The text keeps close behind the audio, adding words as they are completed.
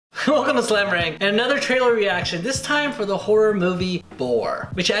Welcome to Slammarang and another trailer reaction, this time for the horror movie Boar,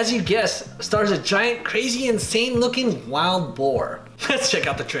 which as you guessed, stars a giant, crazy, insane looking wild boar. Let's check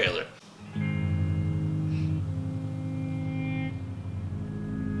out the trailer.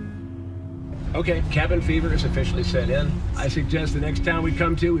 Okay, cabin fever is officially set in. I suggest the next town we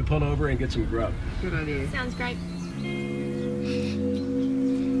come to, we pull over and get some grub. Good idea. Sounds great.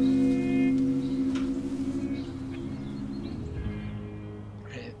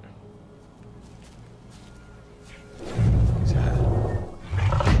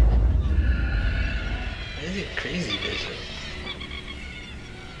 Crazy vision.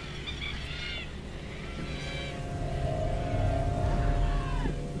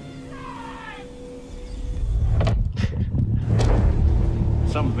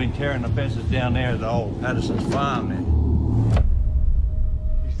 Someone's been tearing the fences down there at the old Patterson's farm there.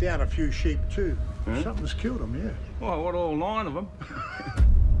 He's down a few sheep too. Huh? Something's killed them, yeah. Well, what, all 9 of them?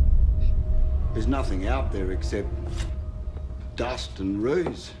 There's nothing out there except dust and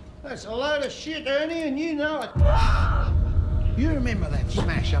ruse. That's a load of shit, Ernie, and you know it. You remember that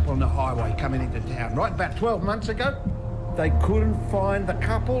smash up on the highway coming into town, right? About 12 months ago? They couldn't find the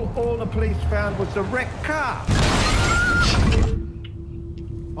couple. All the police found was the wrecked car.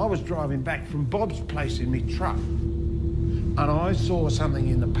 I was driving back from Bob's place in me truck, and I saw something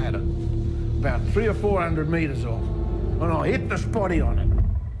in the paddock, about 300 or 400 metres off, and I hit the spotty on it.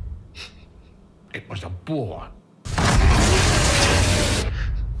 It was a boar.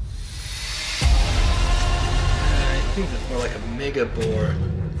 I think it's more like a mega boar.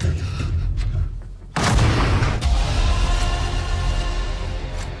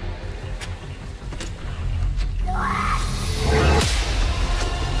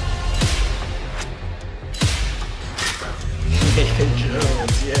 Nathan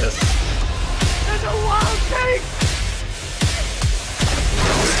Jones, yes. There's a wild thing!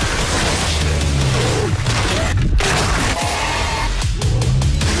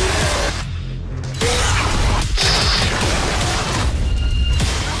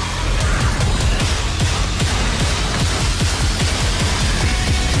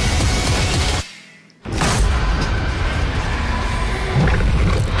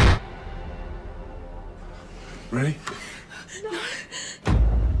 Ready?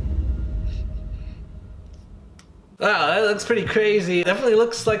 Wow, that looks pretty crazy. Definitely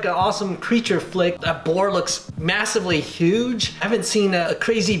looks like an awesome creature flick. That boar looks massively huge. I haven't seen a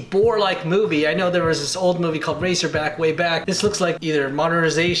crazy boar-like movie. I know there was this old movie called Racerback way back. This looks like either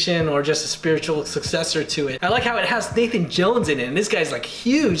modernization or just a spiritual successor to it. I like how it has Nathan Jones in it, and this guy's like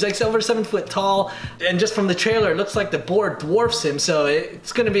huge, like over 7 foot tall. And just from the trailer, it looks like the boar dwarfs him. So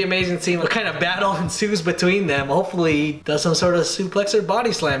it's gonna be amazing seeing what kind of battle ensues between them. Hopefully he does some sort of suplex or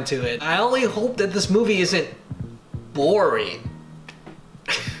body slam to it. I only hope that this movie isn't boring.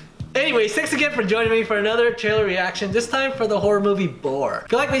 Anyways, thanks again for joining me for another trailer reaction, this time for the horror movie Boar.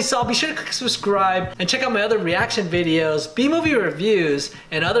 If you like what you saw, be sure to click subscribe and check out my other reaction videos, B-movie reviews,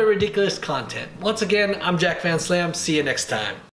 and other ridiculous content. Once again, I'm Jack Van Slam. See you next time.